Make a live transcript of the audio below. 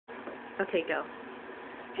Okay, go.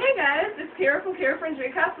 Hey guys, it's Kira from Kira from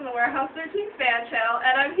Dreamcast on the Warehouse 13 fan channel,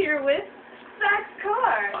 and I'm here with Sax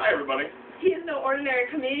Carr. Hi, everybody. He is no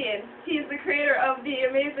ordinary comedian. He is the creator of the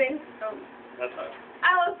amazing That's us.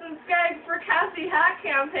 Allison Scagliotti for Cassie hat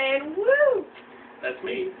campaign. Woo! That's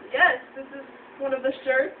me. Yes, this is one of the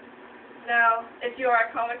shirts. Now, if you are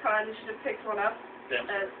at Comic-Con, you should have picked one up. Damn.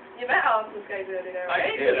 You met Allison Scagliotti there,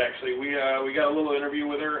 right? I did, actually. We got a little interview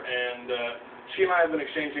with her, and she and I have been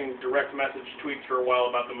exchanging direct message tweets for a while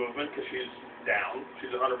about the movement, because she's down.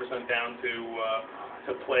 She's 100% down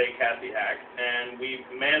to play Cassie Hack, and we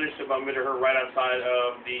managed to bump into her right outside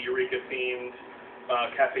of the Eureka-themed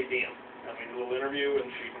Cafe Diem. And we did a little interview, and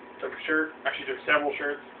she took a shirt. Actually, took several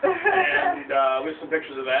shirts, and we have some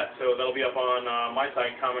pictures of that, so that'll be up on my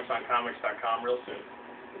site, comicsoncomics.com, real soon.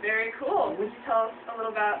 Very cool. Would you tell us a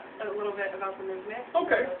little bit about the movement?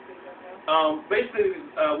 Okay. Basically,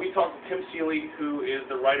 we talked to Tim Seeley, who is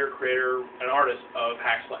the writer, creator, and artist of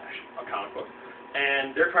Hack Slash, a comic book.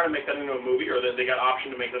 And they're trying to make that into a movie, or they got option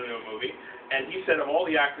to make that into a movie. And he said of all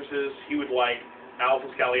the actresses, he would like Allison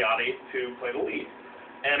Scagliotti to play the lead.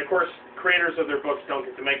 And of course, creators of their books don't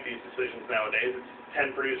get to make these decisions nowadays. It's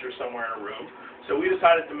 10 producers somewhere in a room. So we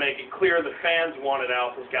decided to make it clear the fans wanted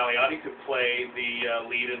Allison Scagliotti to play the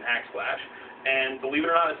lead in Hack Slash. And believe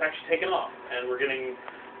it or not, it's actually taken off. And we're getting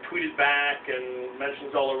tweeted back and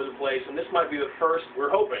mentions all over the place. And this might be the first,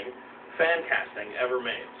 we're hoping, fan casting ever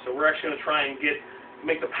made. So we're actually going to try and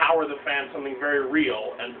make the power of the fan something very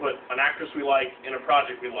real and put an actress we like in a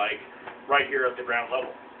project we like right here at the ground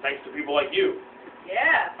level. Thanks to people like you.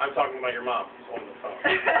 Yeah. I'm talking about your mom who's on the phone.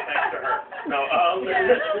 Thanks to her. No,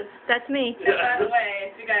 That's me. By the way,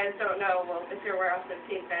 if you guys don't know, well, if you're a Warehouse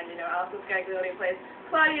 13 fan, you know Allison Scagliotti plays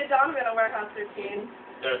Claudia Donovan on Warehouse 13.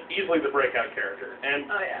 Easily the breakout character. And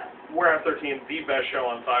Oh, yeah. Warehouse 13, the best show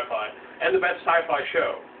on sci-fi, and the best sci-fi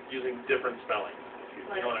show using different spelling.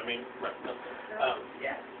 You know what I mean? Right.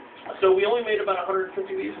 Yeah. So we only made about 150 of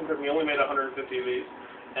these, and we only made 150 of these.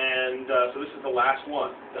 And so this is the last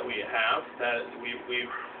one that we have. That we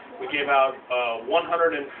gave out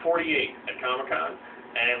 148 at Comic-Con,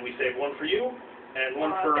 and we saved one for you and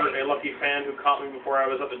one for a lucky fan who caught me before I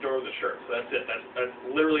was at the door with the shirt. So that's it. That's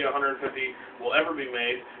literally 150 will ever be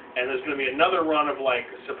made. And there's going to be another run of like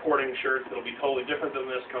supporting shirts that'll be totally different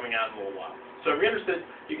than this coming out in a little while. So if you're interested,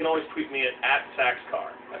 you can always tweet me at Sax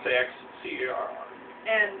Carr. SAXCARR.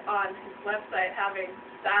 And on his website, having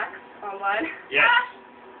Sax online. Yes.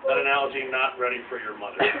 That analogy not ready for your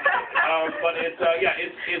mother. But it's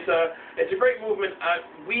a great movement.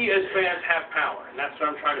 We as fans have power, and that's what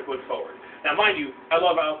I'm trying to put forward. Now, mind you, I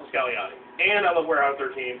love Allison Scagliotti, and I love Warehouse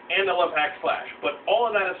 13, and I love Hack Slash. But all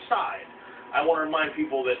of that aside, I want to remind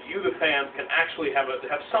people that you, the fans, can actually have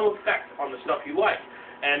some effect on the stuff you like.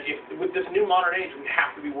 And with this new modern age, we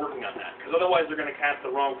have to be working on that, because otherwise they're going to cast the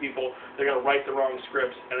wrong people, they're going to write the wrong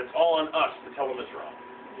scripts, and it's all on us to tell them it's wrong.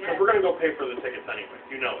 Because we're going to go pay for the tickets anyway.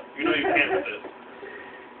 You know it. You know you can't resist.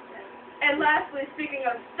 And lastly, speaking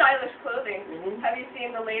of stylish clothing, have you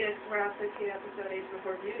seen the latest Warehouse 13 episode, Age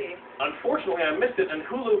Before Beauty? Unfortunately, I missed it, and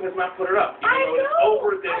Hulu has not put it up, even though know! it's over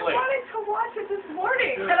a day late. I wanted to watch it this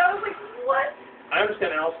morning, and I was like, what? I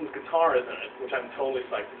understand Allison's guitar is in it, which I'm totally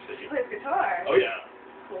psyched to see. She plays guitar. Oh, yeah.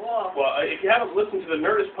 Cool. Well, if you haven't listened to the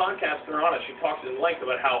Nerdist podcast, they're on it. She talks in length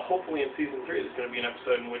about how hopefully in Season 3 there's going to be an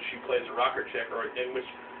episode in which she plays a rocker chick, or in which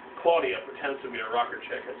Claudia pretends to be a rocker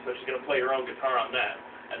chick, and so she's going to play her own guitar on that.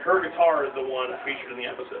 And her guitar is the one featured in the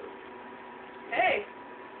episode. Hey,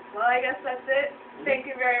 well, I guess that's it. Thank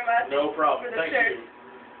you very much. No problem. For the Thank shirt.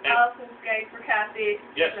 you. Allison Skag for Cassie.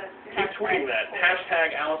 Yes, keep tweeting that.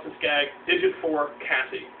 Hashtag Allison Skag, digit 4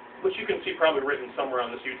 Cassie, which you can see probably written somewhere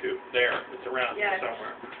on this YouTube. There, it's around here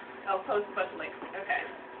somewhere. I'll post a bunch of links. Okay.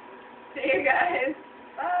 See you guys.